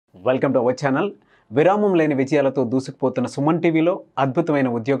Welcome to our channel. విరామం లేని విజయాలతో దూసుకుపోతున్న సుమన్ టీవీలో అద్భుతమైన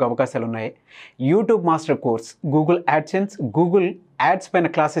ఉద్యోగ అవకాశాలు ఉన్నాయి. YouTube master course, Google AdSense, Google ads పైన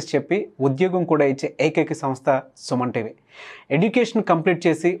క్లాసెస్ చెప్పి ఉద్యోగం కూడా ఇచ్చే ఏకైక సంస్థ సుమన్ టీవీ. ఎడ్యుకేషన్ కంప్లీట్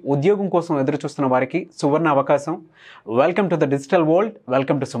చేసి ఉద్యోగం కోసం ఎదురు చూస్తున్న వారికి సువర్ణ అవకాశం. Welcome to the digital world.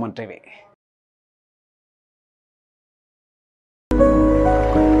 Welcome to Suman TV.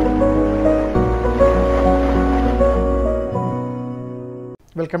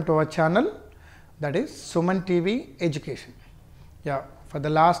 Welcome to our channel, that is SumanTV Education. Yeah, for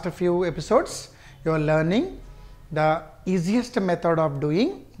the last few episodes you are learning the easiest method of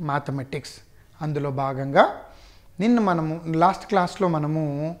doing mathematics. అందులో భాగంగా నిన్న మనము last క్లాస్లో మనము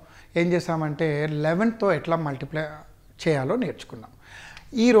ఏం చేసామంటే 11తో ఎట్లా multiply చేయాలో నేర్చుకున్నాం.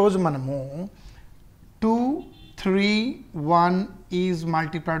 ఈరోజు మనము 2, 3, 1 ఈజ్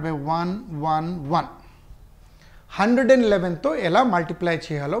మల్టిప్లైడ్ బై 1, 1, 1 111తో ఎలా మల్టిప్లై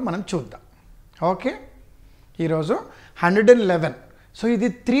చేయాలో మనం చూద్దాం. ఓకే, ఈరోజు 111. సో ఇది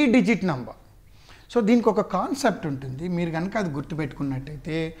 3 డిజిట్ నంబర్. సో దీనికి ఒక కాన్సెప్ట్ ఉంటుంది. మీరు కనుక అది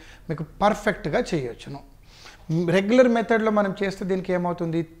గుర్తుపెట్టుకున్నట్టయితే మీకు పర్ఫెక్ట్గా చేయొచ్చును. రెగ్యులర్ మెథడ్లో మనం చేస్తే దీనికి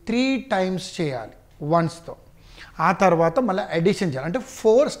ఏమవుతుంది, 3 టైమ్స్ చేయాలి వన్స్తో, ఆ తర్వాత మళ్ళీ అడిషన్ చేయాలి, అంటే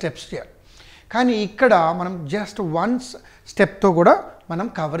 4 స్టెప్స్ చేయాలి. కానీ ఇక్కడ మనం జస్ట్ 1 స్టెప్తో కూడా మనం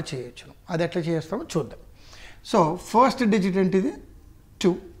కవర్ చేయొచ్చును. అది ఎట్లా చేస్తామో చూద్దాం. సో ఫస్ట్ డిజిట్ ఏంటిది 2.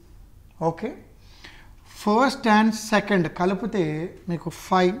 ఓకే, ఫస్ట్ అండ్ సెకండ్ కలిపితే మీకు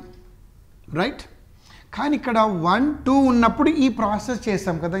 5, రైట్. కానీ ఇక్కడ 1, 2 ఉన్నప్పుడు ఈ ప్రాసెస్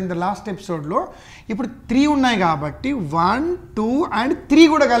చేస్తాం కదా ఇన్ ద లాస్ట్ ఎపిసోడ్లో. ఇప్పుడు 3 ఉన్నాయి కాబట్టి 1, 2 అండ్ 3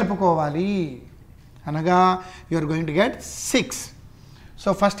 కూడా కలుపుకోవాలి. అనగా you are going to get 6.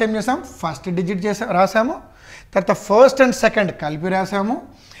 So first ఏం చేసాం, ఫస్ట్ డిజిట్ రాసాము, తర్వాత ఫస్ట్ అండ్ సెకండ్ కలిపి రాసాము,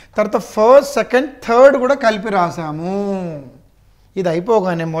 తర్వాత ఫస్ట్, సెకండ్, థర్డ్ కూడా కలిపి రాసాము. ఇది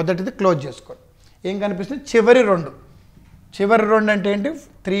అయిపోగానే మొదటిది క్లోజ్ చేసుకోండి. ఏం కనిపిస్తుంది, చివరి 2. చివరి 2 అంటే ఏంటి,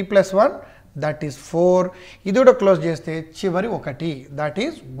 3 + 1 దట్ ఈస్ 4. ఇది కూడా క్లోజ్ చేస్తే చివరి 1 that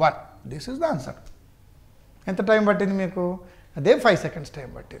is 1. This is the answer. ఎంత టైం పట్టింది మీకు, అదే 5 సెకండ్స్ టైం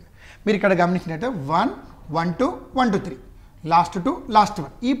పట్టింది. మీరు ఇక్కడ గమనించినట్టే 1, 1, 2, 1, 2, 3, లాస్ట్ 2, లాస్ట్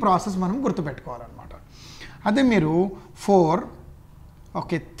 1. ఈ ప్రాసెస్ మనం గుర్తుపెట్టుకోవాలన్నమాట. అదే మీరు 4,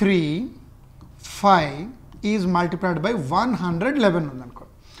 ఓకే, 3, 5 ఈజ్ మల్టిప్లైడ్ బై 111 ఉందనుకో.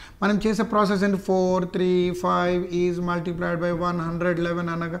 మనం చేసే ప్రాసెస్ ఏంటి, 4, 3, 5 ఈజ్ మల్టిప్లైడ్ బై 111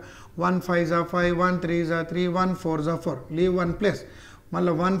 అనగా 1 5 5, 1 3 3, 1 4 4, లీవ్ 1 ప్లేస్,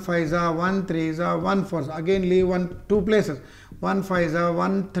 మళ్ళీ 1 5 1 3 1 4, అగైన్ లీవ్ 1 2 ప్లేసెస్, 1 5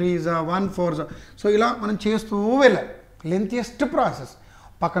 1 3 1 4. సో ఇలా మనం చేస్తూ వెళ్ళాలి. Lengthiest process.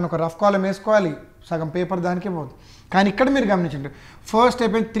 పక్కన ఒక రఫ్ కాలం వేసుకోవాలి, సగం పేపర్ దానికే పోతుంది. కానీ ఇక్కడ మీరు గమనించండి, ఫస్ట్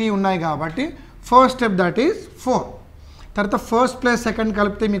స్టెప్ 3 ఉన్నాయి కాబట్టి ఫస్ట్ స్టెప్ దట్ ఈస్ 4. తర్వాత ఫస్ట్ ప్లస్ సెకండ్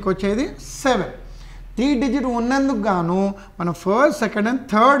కలిపితే మీకు వచ్చేది 7. 3 డిజిట్ ఉన్నందుకు గాను మనం ఫస్ట్, సెకండ్ అండ్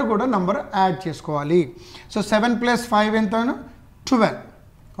థర్డ్ కూడా నంబర్ యాడ్ చేసుకోవాలి. సో 7 + 5 ఎంత, 12.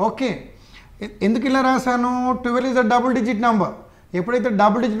 ఓకే, ఎందుకు ఇలా రాశాను, 12 is a double digit number. ఎప్పుడైతే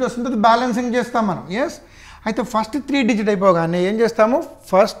డబుల్ డిజిట్ వస్తుందో బ్యాలెన్సింగ్ చేస్తాం మనం. ఎస్, అయితే ఫస్ట్ 3 డిజిట్ అయిపోగానే ఏం చేస్తాము,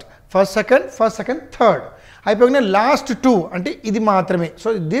 ఫస్ట్ సెకండ్, థర్డ్ అయిపోగానే లాస్ట్ 2 అంటే ఇది మాత్రమే. So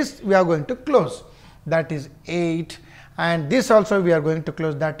this we are going to close, that is 8, and this also we are going to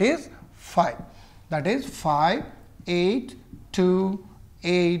close, that is 5. That is 5, 8, 2,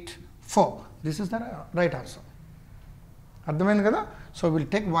 8, 4. This is the right answer. అర్థమైంది కదా. So will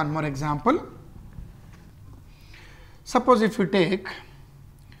take one more example. Suppose if you take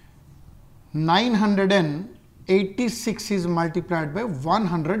 986 is multiplied by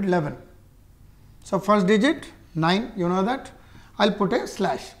 111. So first digit 9, you know that. I'll put a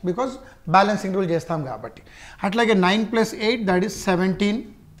slash because balancing rule chestam kabatti. Atlage 9 + 8 that is 17.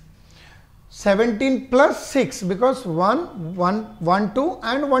 17 + 6 because 1, 2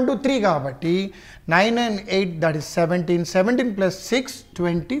 and 1, 2, 3 kabatti 9 and 8 that is 17. 17 + 6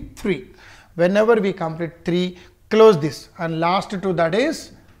 23. Whenever we complete 3, close this, and last 2 that is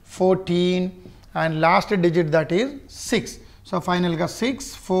 14, and last digit that is 6. So final ga 6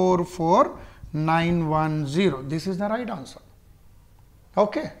 4 4 9 1 0. This is the right answer.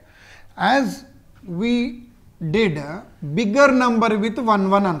 Okay, as we did a bigger number with 1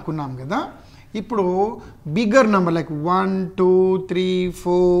 1 అనుకున్నాం కదా. ఇప్పుడు bigger number like 1 2 3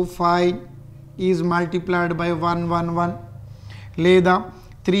 4 5 is multiplied by 1 1 1, లేదా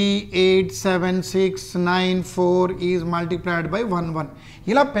 3 8 7 6 9 4 is multiplied by 1 1.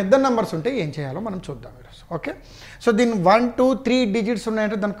 ఇలా పెద్ద numbers ఉంటే ఏం చేయాలో మనం చూద్దాం ఈరోజు. ఓకే, సో దీని 1 2 3 డిజిట్స్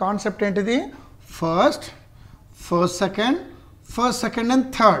ఉన్నాయంటే దాని కాన్సెప్ట్ ఏంటిది, first second and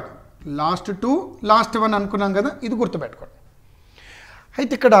third, last 2 last 1 అనుకున్నాం కదా. ఇది గుర్తుపెట్టుకోండి.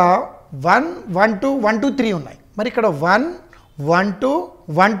 అయితే ఇక్కడ 1 1 2 1 2 3 ఉన్నాయి. మరి ఇక్కడ 1 1 2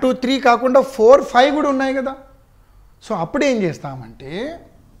 1 2 3 కాకుండా 4 5 కూడా ఉన్నాయి కదా. సో అప్పుడు ఏం చేస్తామంటే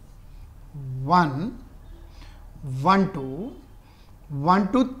 1 1 2 1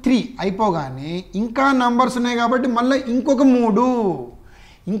 2 3 అయిపోగానే ఇంకా నంబర్స్ ఉన్నాయి కాబట్టి మళ్ళీ ఇంకొక 3,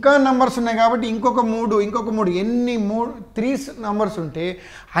 ఇంకా నంబర్స్ ఉన్నాయి కాబట్టి ఇంకొక 3 ఎన్ని 3 నంబర్స్ ఉంటే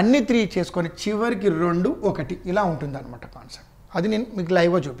అన్ని 3 చేసుకొని చివరికి 2 1 ఇలా ఉంటుంది అనమాట కాన్సెప్ట్. అది నేను మీకు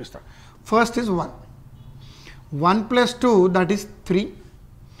లైవ్గా చూపిస్తాను. First is 1 1 + 2 that is 3,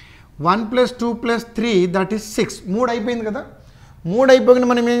 1 + 2 + 3 that is 6. 3 అయిపోయింది కదా. 3 అయిపోయిన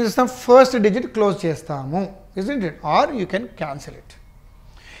మనం ఏం చేస్తాం, ఫస్ట్ డిజిట్ క్లోజ్ చేస్తాము, isn't it, are you can cancel it.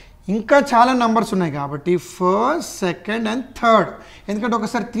 ఇంకా చాలా నంబర్స్ ఉన్నాయి కాబట్టి ఫస్ట్ సెకండ్ అండ్ థర్డ్, ఎందుకంటే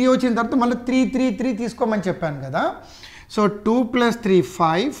ఒకసారి 3 వచ్చిన తర్వాత మళ్ళీ 3 తీసుకోమని చెప్పాను కదా. So 2 + 3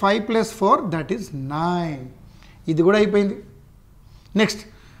 5, 5 + 4 that is 9. ఇది కూడా అయిపోయింది. Next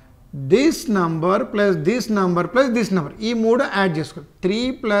this number plus this number plus this number, ఈ 3 యాడ్ చేసుకో. 3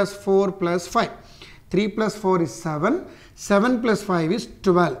 + 4 + 5, 3 + 4 is 7, 7 + 5 is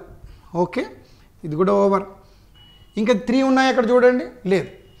 12. ఓకే, ఇది కూడా ఓవర్. ఇంకా 3 ఉన్నాయి అక్కడ చూడండి, లేదు.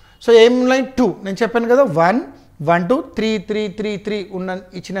 సో ఏం ఉన్నాయి, 2. నేను చెప్పాను కదా 1 1 2 3 ఉన్న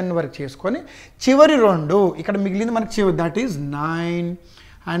ఇచ్చిన వరకు చేసుకొని చివరి 2 ఇక్కడ మిగిలింది మనకి చివరి, that is 9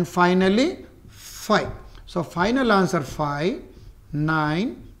 and finally 5. So final answer 5 9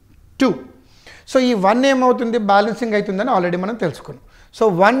 2. So ఈ 1 ఏమవుతుంది, బ్యాలెన్సింగ్ అవుతుందని ఆల్రెడీ మనం తెలుసుకున్నాం. సో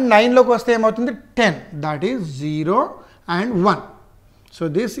 1 9లోకి వస్తే ఏమవుతుంది 10, that is 0 and 1. So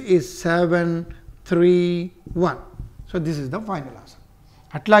this is 7 3 1. So this is the final answer.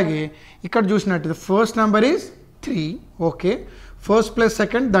 అట్లాగే ఇక్కడ చూసినట్టు first number is 3, okay. First plus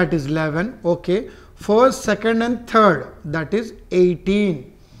second that is 11, okay. First second and third that is 18.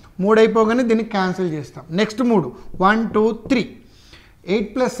 3 అయిపోగానే దీన్ని క్యాన్సిల్ చేస్తాం. Next 3 1 2 3, 8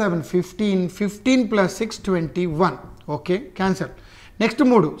 + 7 15, 15 + 6 21, okay, cancel. Next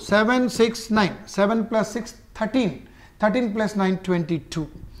 3 7 6 9, 7 + 6 13, 13 + 9 22,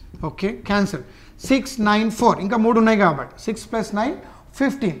 okay, cancel. 6 9 4, ఇంకా 3 ఉన్నాయి కాబట్టి 6 + 9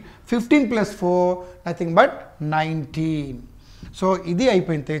 15, 15 + 4 nothing but 19. So ఇది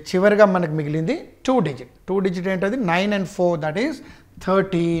అయిపోయింది. చివరిగా మనకు మిగిలింది 2 డిజిట్. 2 డిజిట్ ఏంటది 9 and 4 that is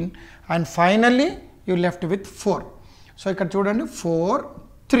 13 and finally you left with 4. So ఇక్కడ చూడండి 4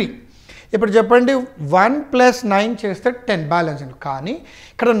 3. ఇప్పుడు చెప్పండి 1 + 9 చేస్తే 10 బ్యాలెన్స్, కానీ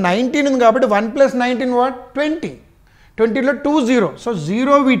ఇక్కడ 19 ఉంది కాబట్టి 1 + 19 వాట్ 20. 20లో 2 0. సో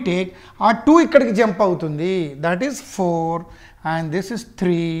 0 వి టేక్, ఆ 2 ఇక్కడికి జంప్ అవుతుంది, that is 4 and this is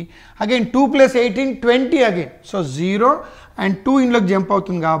 3. again 2 + 18 20 again. So 0 and 2 ఇందులోకి జంప్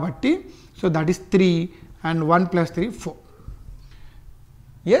అవుతుంది కాబట్టి so that is 3 and 1 + 3 4.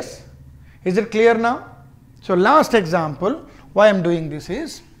 yes, is it clear now? So last example, why I am doing this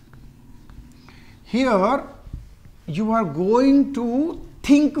is, here you are going to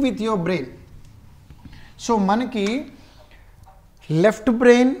think with your brain. So మనకి left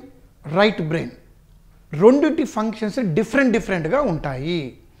brain right brain రెండిటి functions డిఫరెంట్గా ఉంటాయి.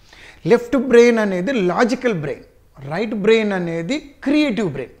 Left brain అనేది logical brain, right brain అనేది creative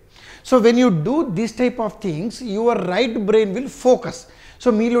brain. So when you do this type of things your right brain will focus.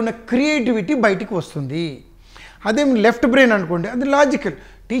 So మీలో ఉన్న creativity బయటికి వస్తుంది. అదే లెఫ్ట్ బ్రెయిన్ అనుకోండి, అది లాజికల్,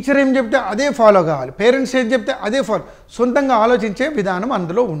 టీచర్ ఏం చెప్తే అదే ఫాలో కావాలి, పేరెంట్స్ ఏం చెప్తే అదే ఫాలో, సొంతంగా ఆలోచించే విధానం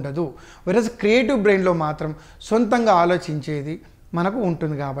అందులో ఉండదు. వెరస్ క్రియేటివ్ బ్రెయిన్లో మాత్రం సొంతంగా ఆలోచించేది మనకు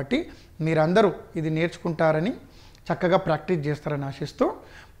ఉంటుంది. కాబట్టి మీరందరూ ఇది నేర్చుకుంటారని, చక్కగా ప్రాక్టీస్ చేస్తారని ఆశిస్తూ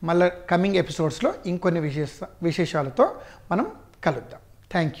మళ్ళీ కమింగ్ ఎపిసోడ్స్లో ఇంకొన్ని విశేషాలతో మనం కలుద్దాం.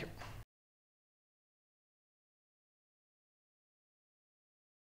 Thank you.